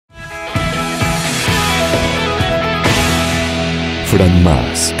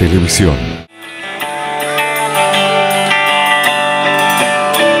FranMazz Televisión.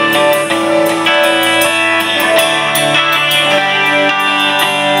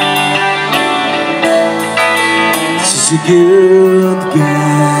 She's a good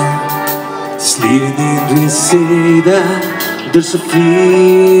girl, sleeping in Reseda. There's a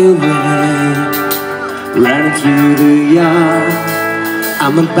freeway running through the yard.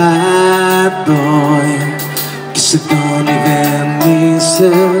 I'm a bad boy, 'cause I don't even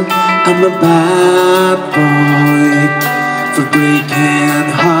listen. I'm a bad boy for breaking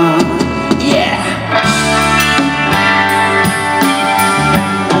heart. Yeah.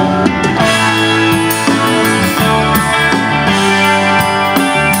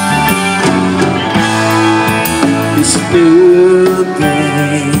 It's a new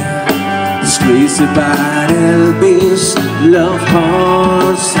day. It's crazy about Elvis, love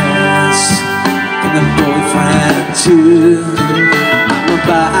horses, and a boyfriend too. I'm a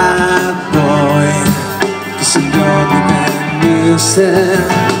bad boy, 'cause I don't even listen.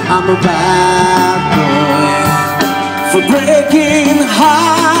 I'm a bad boy for breaking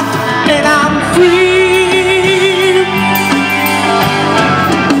heart, and I'm free,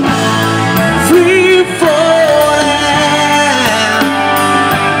 free falling.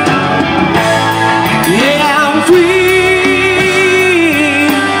 Yeah, I'm free,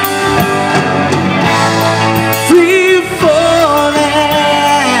 free falling.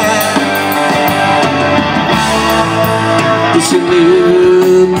 It's a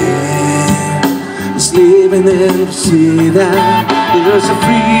new day. It's living in the city. There's a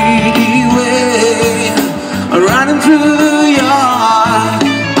freeway running through the yard.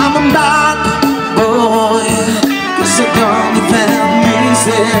 I'm a bad boy, 'cause I don't even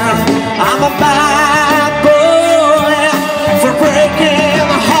listen. I'm a bad boy for breaking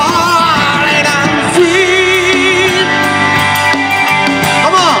the heart, and I'm free.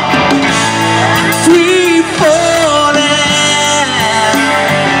 Come on, free falling.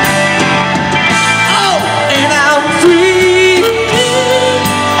 Oh, and I'm free,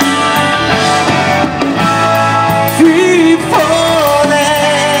 free falling.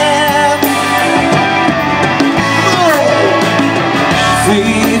 Oh,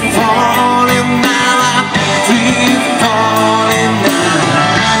 free falling now, free falling now,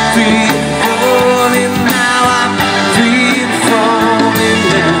 free falling now, free falling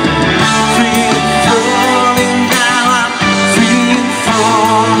now, free falling now, free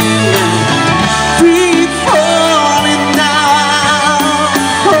falling now, free falling now.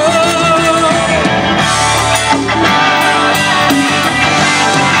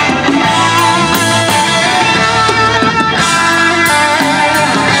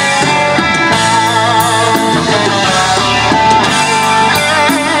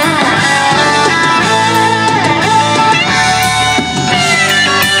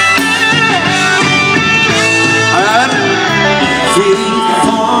 Free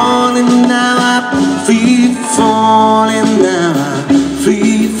falling now, free falling now,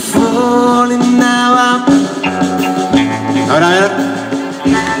 free falling now. A ver.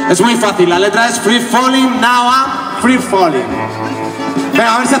 Es muy fácil, la letra es free falling now, free falling.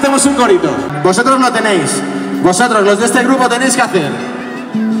 Venga, a ver si hacemos un corito. Vosotros lo tenéis. Vosotros, los de este grupo, tenéis que hacer.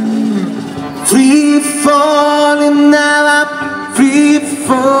 Free falling now, free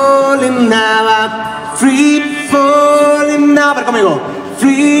falling now, free falling now. A ver conmigo.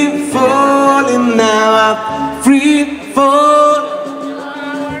 Free falling now, free fall.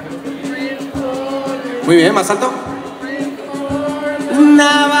 Muy bien, más alto.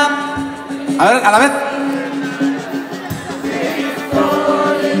 Now. A ver, a la vez.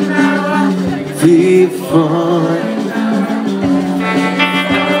 Free falling.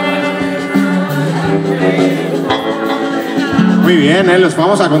 Muy bien, los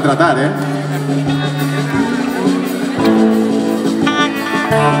vamos a contratar,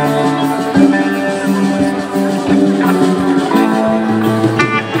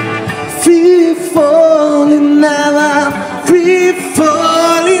 Free falling now, free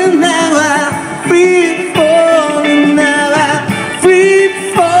falling now, free falling now, free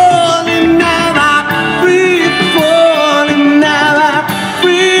falling now, free falling now,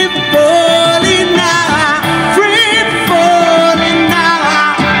 free falling now, free falling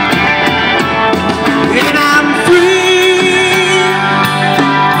now.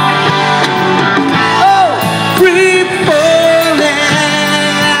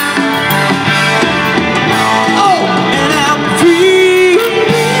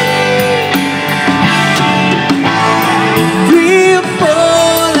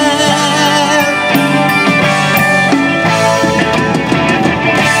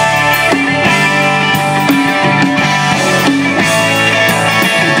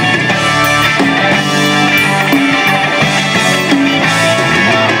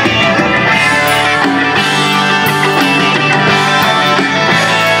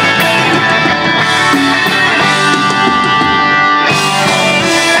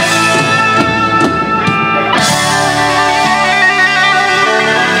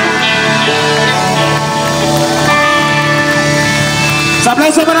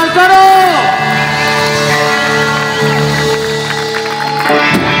 ¡Aplauso para el coro!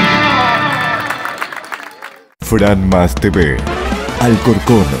 FranMazz TV.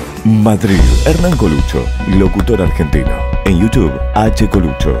 Alcorcón, Madrid. Hernán Colucho, locutor argentino. En YouTube, H.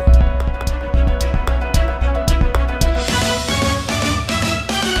 Colucho.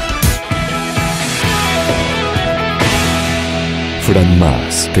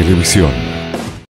 FranMazz Televisión.